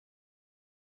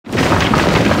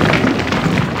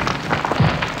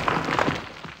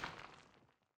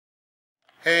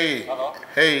Hey. Hello?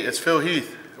 Hey, it's Phil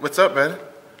Heath. What's up, man? Phil,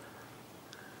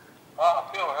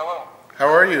 hello. How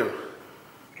are you?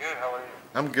 Good, how are you?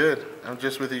 I'm good. I'm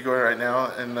just with Igor right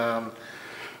now, and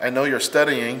I know you're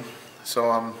studying, so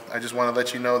I just want to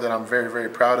let you know that I'm very, very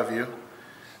proud of you.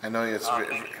 I know it's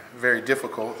very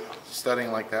difficult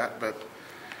studying like that, but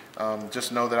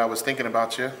just know that I was thinking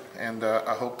about you, and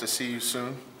I hope to see you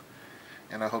soon,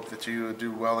 and I hope that you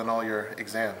do well in all your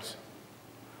exams.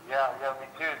 Yeah, me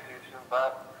too,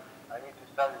 but I need to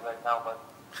study right now, but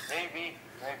maybe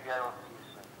I will see you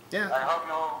soon. Yeah. I hope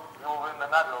you'll win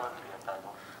another Olympian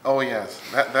title. Oh yes,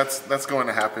 that's going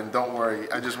to happen. Don't worry.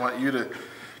 I just want you to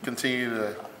continue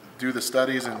to do the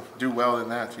studies and do well in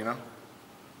that, you know?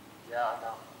 Yeah, I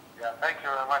know. Yeah, thank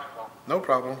you very much, Phil. No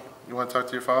problem. You want to talk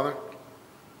to your father?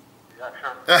 Yeah,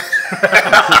 sure.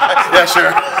 Yeah,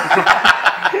 sure.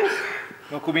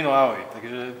 No, Kubino, ahoj,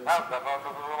 takže... To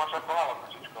máš pomáhať,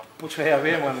 kočičko. Počkaj, ja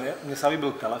viem, len mne sa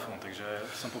vybil telefón, takže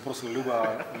som poprosil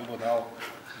Ľubo dal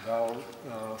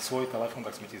svoj telefón,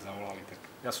 tak sme ti zavolali. Tak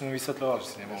ja som mu vysvetľoval,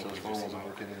 že si nemohol byť pomôcť.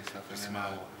 Tak si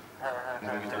mal... A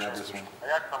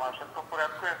jak to máš? Všetko v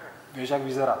poriadku? Vieš, jak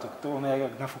vyzerá? To on je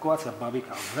jak nafukovacia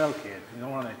babika, veľké,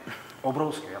 normálne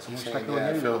obrovské. Ja som už takého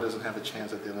nevidel. Phil doesn't have a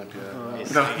chance at the Olympia.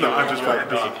 No, I'm just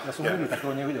playing. Ja som nikdy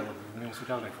takého nevidel v mimo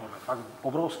súťažnej forme. Fakt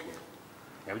obrovské.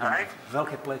 Ja vidím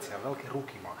veľké plecia, veľké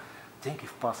ruky má. Tenky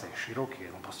v pase, široký,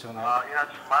 no proste on je...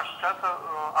 Ináč, máš čas?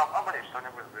 Alebo nič, to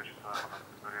nebudem riešiť.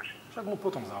 Však mu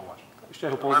potom zavoláš.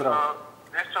 Ešte ho pozdrav.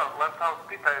 Vieš čo, len sa ho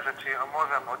spýtaj, že či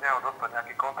môžem od neho dostať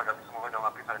nejaký kontakt, aby som mu vedel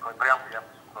napísať, ako je priamo ja.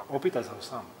 Opýtaj sa ho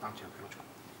sám, dám ti ho chvíľučku.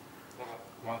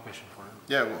 One question for you.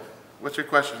 Yeah, well, what's your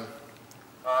question?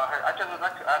 I just would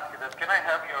like to ask you that, can I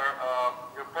have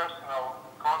your personal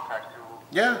contact to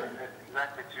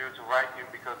exactly to write you,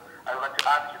 because I would like to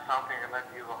ask you something and then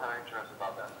you will have interest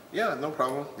about that. Yeah, no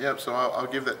problem. Yeah, so I'll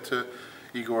give that to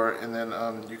Igor, and then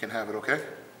you can have it, okay?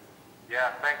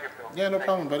 Yeah, thank you, Phil. Yeah, no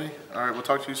problem, buddy. All right, we'll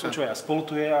talk to you soon. Počuj, a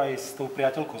spolutuje aj s tou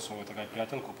priateľkou svojou, tak aj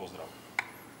priateľku pozdrav.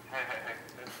 Hey,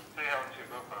 say hello to your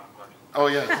girlfriend, of course.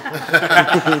 Oh, yeah.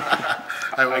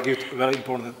 I give very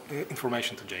important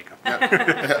information to Jakub. Yeah.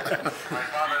 My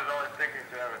father is always thinking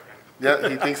to everything.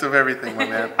 Yeah, he thinks of everything, my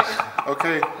man.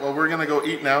 Okay, well, we're going to go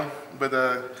eat now, but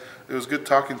it was good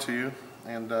talking to you,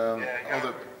 and all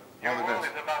the world best.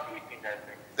 is about eating, I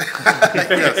think.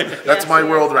 Yes, that's my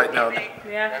world right now.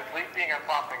 Yeah. Sleeping and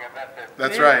popping, and that's it.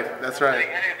 That's right, that's right.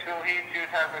 And it's Phil Heath, you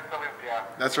have Miss Olympia.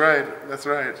 That's right, that's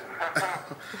right.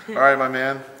 All right, my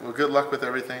man. Well, good luck with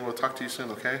everything. We'll talk to you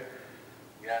soon, okay?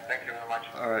 Yeah, thank you very much.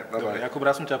 All right, Dobre, bye-bye. Jakub,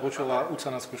 raz som ťa počul a uč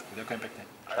sa na skúšku. Ďakujem pekne.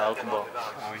 Ahoj.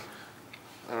 Ahoj.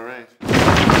 All right.